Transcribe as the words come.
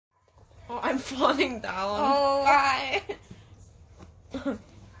Oh, I'm falling down. Oh, why?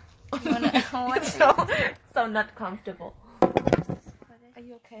 So not comfortable. Are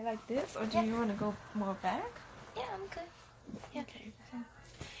you okay like this, or do you want to go more back? Yeah, I'm good. Yeah. Okay.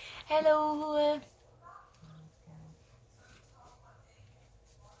 Hello.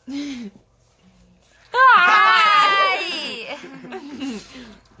 Hi.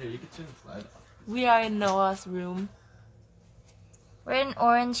 Here, you can turn the slide off. We are in Noah's room. We're in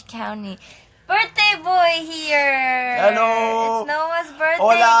Orange County. Birthday boy here. Hello. It's Noah's birthday,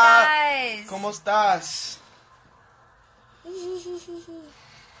 Hola. guys. ¿Cómo estás?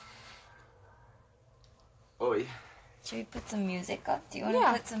 Oi. Should we put some music up? Do you want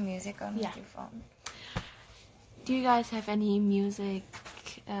to put some music on with your phone? Do you guys have any music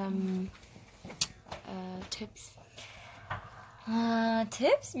tips?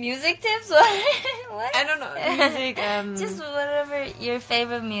 Tips? Music tips? What? What? I don't know. Music. Just whatever your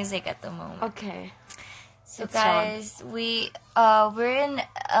favorite music at the moment. Okay. So It's guys, we're in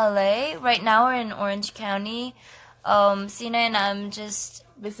LA right now. We're in Orange County. Sina and I'm just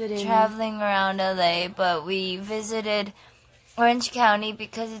Visiting. traveling around LA, but we visited Orange County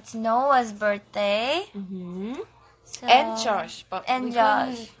because it's Noah's birthday. Mm-hmm. So, And Josh, but and we Josh.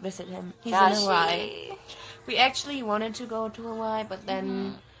 couldn't visit him. He's Joshi. in Hawaii. We actually wanted to go to Hawaii, but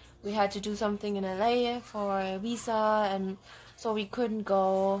then we had to do something in LA for a visa, and so we couldn't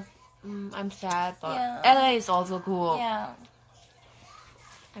go. I'm sad, but Yeah. LA is also cool. Yeah.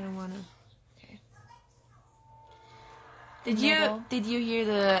 I don't wanna. Middle. Did you hear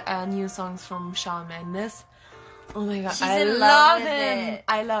the new songs from Shawn Mendes? Oh my god, She's I in love love with him. it.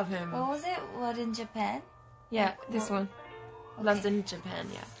 I love him. What was it? What in Japan? Yeah, this one. Okay. Lost in Japan,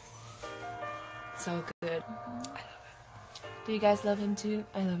 yeah. So good. I love him. Do you guys love him too?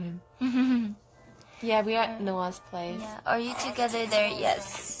 I love him. Yeah, we are at Noah's place. Yeah. Are you together there?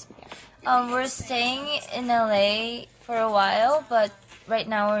 Yes. We're staying in LA for a while, but right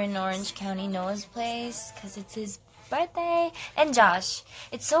now we're in Orange County, Noah's place, because it's his birthday. And Josh.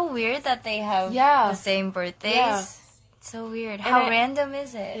 It's so weird that they have the same birthdays. Yeah. It's so weird. How random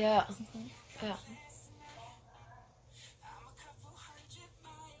is it? Yeah. Yeah.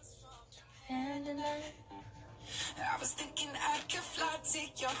 And tonight. I was thinking I could fly to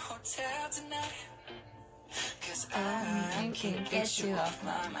your hotel tonight. Cause I can't get you off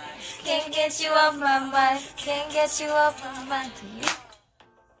my mind. Can't get you off my mind. Can't get you off my mind. To you.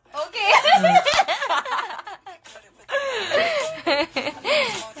 Okay.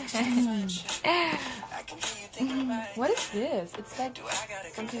 What is this? It's like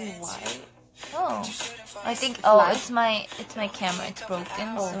something white. Oh, I think. Oh, it's my camera. It's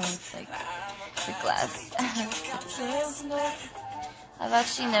broken, so it's like the glass. I've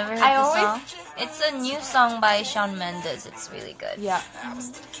actually never heard the song. It's a new song by Shawn Mendes. It's really good. Yeah.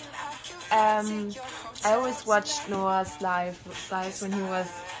 I always watched Noah's lives when he was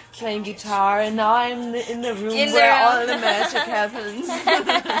playing guitar, and now I'm in the room where all the magic happens.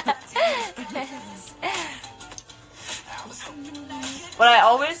 But I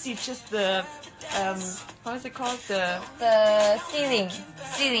always see just the how is it called? The ceiling.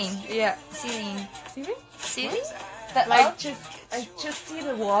 Yeah. Ceiling. Ceiling? The Like I just see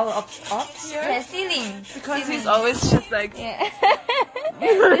the wall up here. Yeah, ceiling. Because he's always just like Yeah.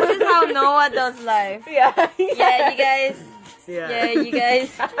 This is how Noah does life. Yeah. Yeah, you guys. Yeah. Yeah, you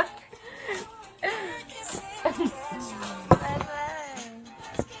guys.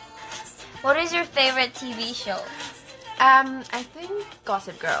 What is your favorite TV show? I think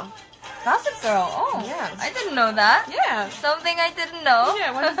Gossip Girl. Gossip Girl. Oh, Yeah. I didn't know that. Yeah. Something I didn't know.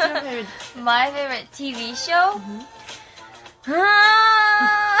 Yeah, what is your favorite? My favorite TV show?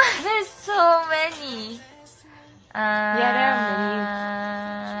 There's so many. Yeah, there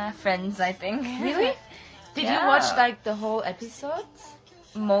are many. Friends, I think. Really? Did you watch like the whole episodes?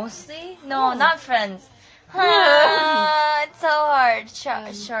 Mostly? No, Oh. not Friends. It's so hard.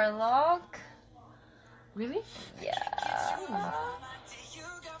 Sherlock? Really? Yeah.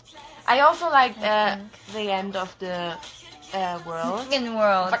 I also like the end of the world. In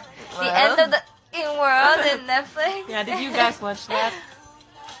World. The end of the In World in Netflix. Yeah, did you guys watch that?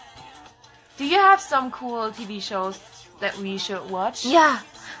 Do you have some cool TV shows that we should watch? Yeah.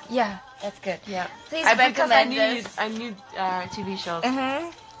 That's good. Yeah. Please Because recommend I need TV shows.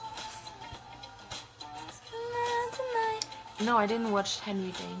 No, I didn't watch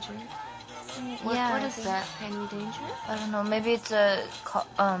Henry Danger. What is that? Henry Danger? I don't know. Maybe it's a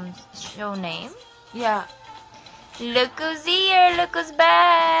show name. Yeah. Look who's here. Look who's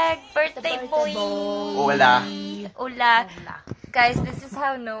back. Birthday boy. Hola. Hola. Guys, this is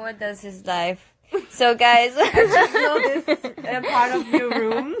how Noah does his life. So guys, know this part of your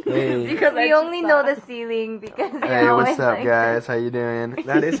room Hey. because we only know the ceiling because Hey, you're what's always up, like guys? How you doing?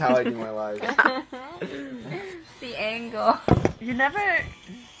 That is how I do my life. the angle. you never.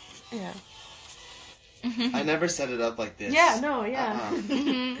 Yeah. I never set it up like this. Yeah. No. Yeah.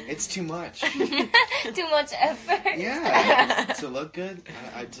 It's too much. Too much effort. Yeah. To look good,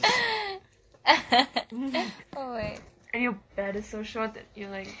 I just. Oh wait. And your bed is so short that you're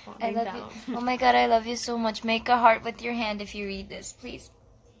like I falling love down. you. Oh my god, I love you so much. Make a heart with your hand if you read this, please.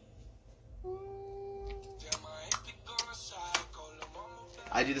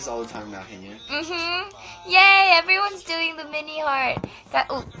 I do this all the time now, Heyoon. Yay! Everyone's doing the mini heart.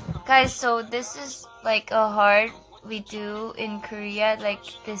 Guys, so this is like a heart we do in Korea. Like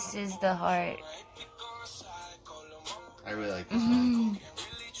this is the heart. I really like this song.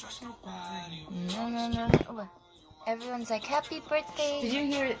 No. Oh, everyone's like, happy birthday. Did you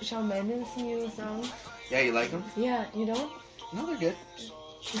hear Shawn Mendes' new song? Yeah, you like them? Yeah. You don't? No, they're good.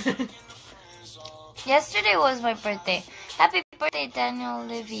 Yesterday was my birthday. Happy birthday, Daniel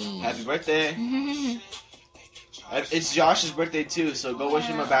Livy. Happy birthday. It's Josh's birthday too, so go wish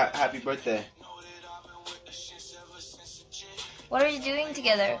him a happy birthday. What are you doing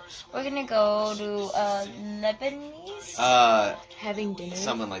together? We're gonna go to Lebanese. Having dinner.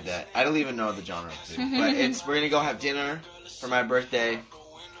 Something like that. I don't even know the genre of food, but we're gonna go have dinner for my birthday,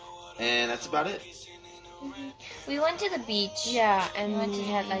 and that's about it. We went to the beach. Yeah, and went to we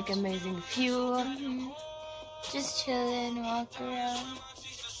the had like beach. amazing view. Just chilling, walk around.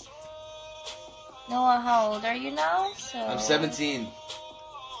 Noah, how old are you now? So I'm 17.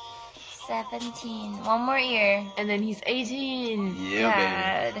 17. One more year. And then he's 18.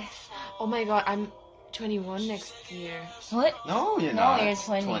 Yeah, God. Oh my god, I'm 21 next year. What? baby. No, you're No, not. you're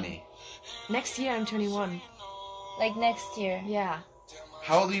 20. 20. Next year I'm 21. Like next year. Yeah.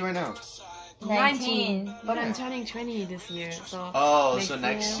 How old are you right now? 19. But I'm turning 20 this year, so. Oh, Next so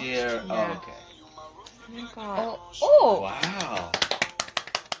next year. Yeah. Oh, okay. Oh my god. Oh. Wow.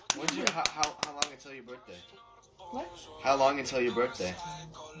 How long until your birthday? What? How long until your birthday?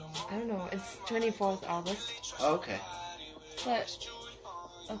 I don't know. It's 24th August. Oh, okay. But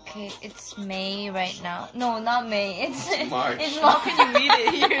okay, it's May right now. No, not May. It's March. It's March. You read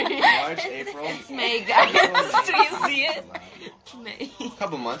it here. March, April. It's May, guys. Do you see it? May.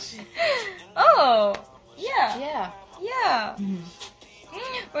 Couple months. Oh, yeah, Yeah. yeah.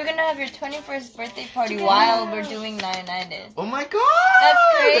 We're gonna have your 21st birthday party while we're doing Nine Nighted. Oh my god! That's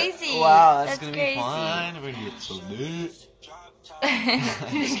crazy. Wow, that's gonna crazy. be fun. We're gonna get so lit.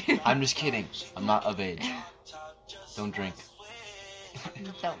 I'm just kidding. I'm not of age. Don't drink.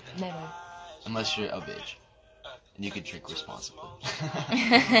 No, never. Unless you're of age. And you can drink responsibly.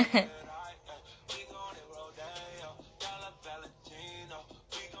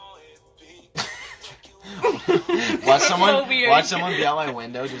 Watch someone be out my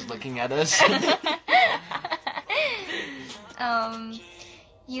window just looking at us.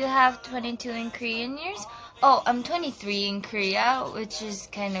 You have 22 in Korean years? Oh, I'm 23 in Korea, which is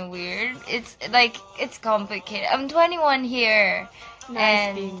kind of weird. It's like, it's complicated. I'm 21 here. Nice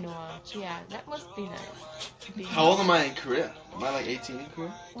And- being Noah. Yeah, that must be nice. How old am I in Korea? Am I like 18 in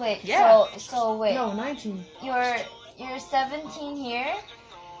Korea? Wait, Yeah. so wait. No, 19. You're 17 here?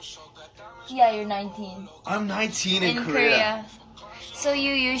 Yeah, you're 19. I'm 19 in In Korea. Korea. So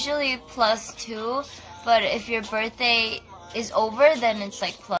you usually +2, but if your birthday is over, then it's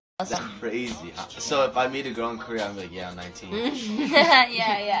like +1. That's crazy. So if I meet a girl in Korea, I'm like, yeah, I'm 19.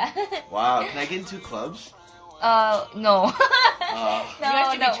 yeah. Wow, can I get into clubs? No. You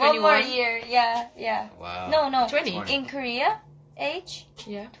have to be no, one more 21. year. Yeah. Wow. No. 20. In Korea, age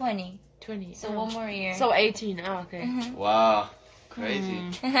Yeah, 20. 20. So one more year. So 18. Oh, okay. Wow. Crazy.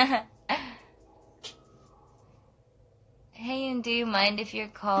 Hey, and do you mind if you're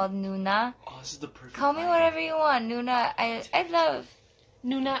called Nuna? Oh, this is the perfect Call me time. whatever you want. Nuna, I love.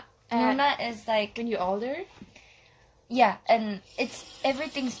 Nuna. Nuna is like, When you're older? yeah, and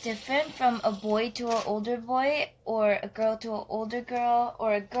everything's different from a boy to an older boy, or a girl to an older girl,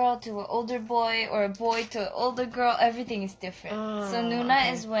 or a girl to an older boy, or a boy to an older girl. Everything is different. So Oh, Nuna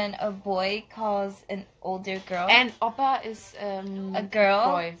okay. is when a boy calls an older girl And Oppa is a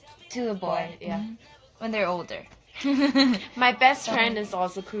girl boy. to a boy. Yeah. Mhm. When they're older. My best friend is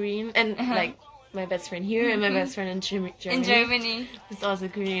also Korean, and like my best friend here and my best friend in Germany. In Germany. is also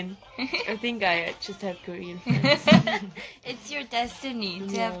Korean. I think I just have Korean friends. It's your destiny to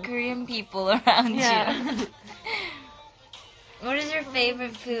Yeah. have Korean people around Yeah. you. What is your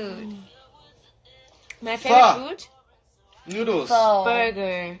favorite food? My favorite Pho. food? Noodles. Pho.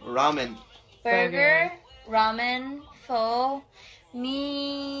 Burger. Ramen. Burger, ramen, pho,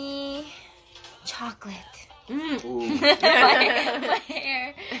 me, chocolate. Ooh.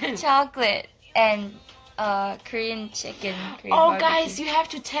 Fire chocolate and Korean chicken. Korean Oh, barbecue. guys, you have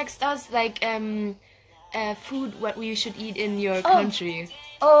to text us like food what we should eat in your country.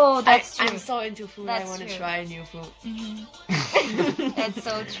 Oh, that's true. I'm so into food. That's I want to true. try new food. That's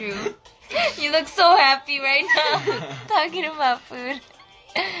so true. You look so happy right now talking about food.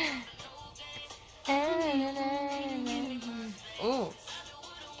 Oh,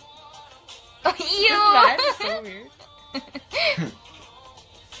 Oh, that you. is so weird.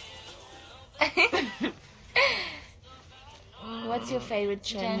 What's your favorite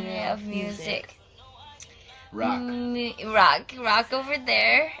Genre of music? Rock. Rock over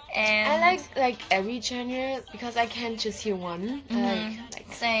there, and I like every genre because I can't just hear one. I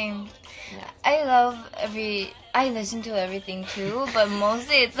like same. Yeah. I listen to everything too, but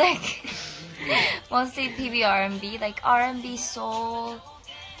mostly it's like mostly PB R&B, like R&B soul.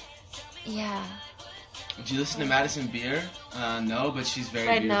 Yeah. Did you listen to Madison Beer? No, but she's very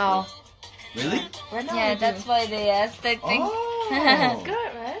right beautiful. now. Really? Right now. Yeah, I do. that's why they asked, I think. Oh.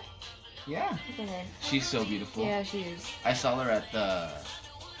 Good, right? Yeah. Isn't it? She's so beautiful. Yeah, she is. I saw her at the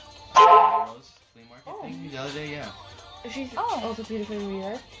Rose flea market thing the other day. Yeah. She's Oh. also beautiful in real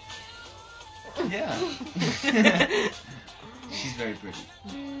life. Yeah. She's very pretty.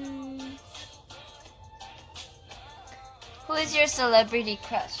 Who is your celebrity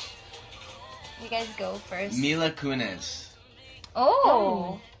crush? You guys go first. Mila Kunis.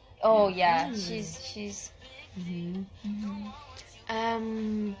 Oh. Oh yeah, she's.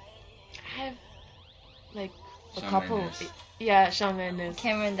 I have like a Shawn couple. Mendes. Yeah, Shawn Mendes,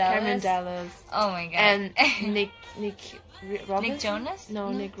 Cameron Dallas. Cameron Dallas, Oh my god. and Nick Robinson? Nick Jonas? No,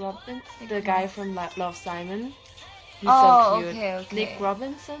 No. Nick Robinson, Nick the guy from Love, Simon. He's Oh, so cute. okay. Nick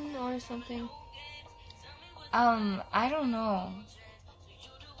Robinson or something. I don't know.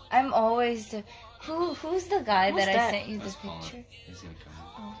 I'm always the who's the guy Who's that I that? sent you the Let's call him. picture? He's gonna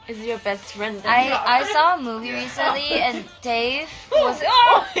come. Is it your best friend? I saw a movie recently and Dave was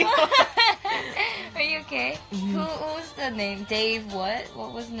Are you okay? Who's the name? Dave what?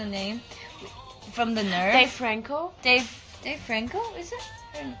 What was the name? From the Nerve? Dave Franco. Dave Franco, is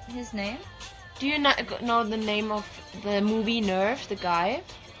it his name? Do you not know the name of the movie Nerve? The guy.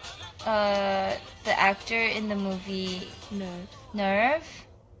 The actor in the movie Nerve.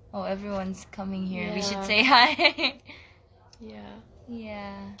 Oh, everyone's coming here. We should Yeah. say hi. Yeah.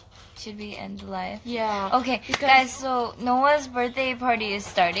 Yeah. Should we end the live? Yeah. Okay, Because- guys, so Noah's birthday party is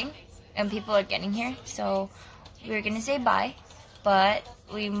starting and people are getting here. So we're going to say bye, but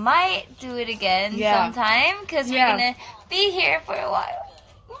we might do it again sometime because we're going to be here for a while.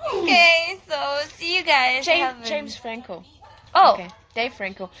 Okay, so see you guys. James Franco. Oh, Okay. Dave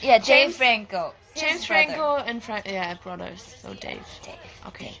Franco. yeah, Dave James- Franco. James His brother. Franco and brothers. So Dave. Dave.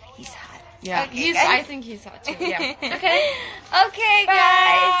 Okay. He's hot. Yeah. Okay, guys. I think he's hot too. Yeah. Okay. Okay,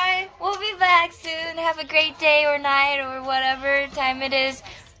 guys. We'll be back soon. Have a great day or night or whatever time it is.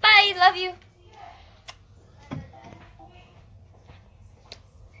 Bye. Love you.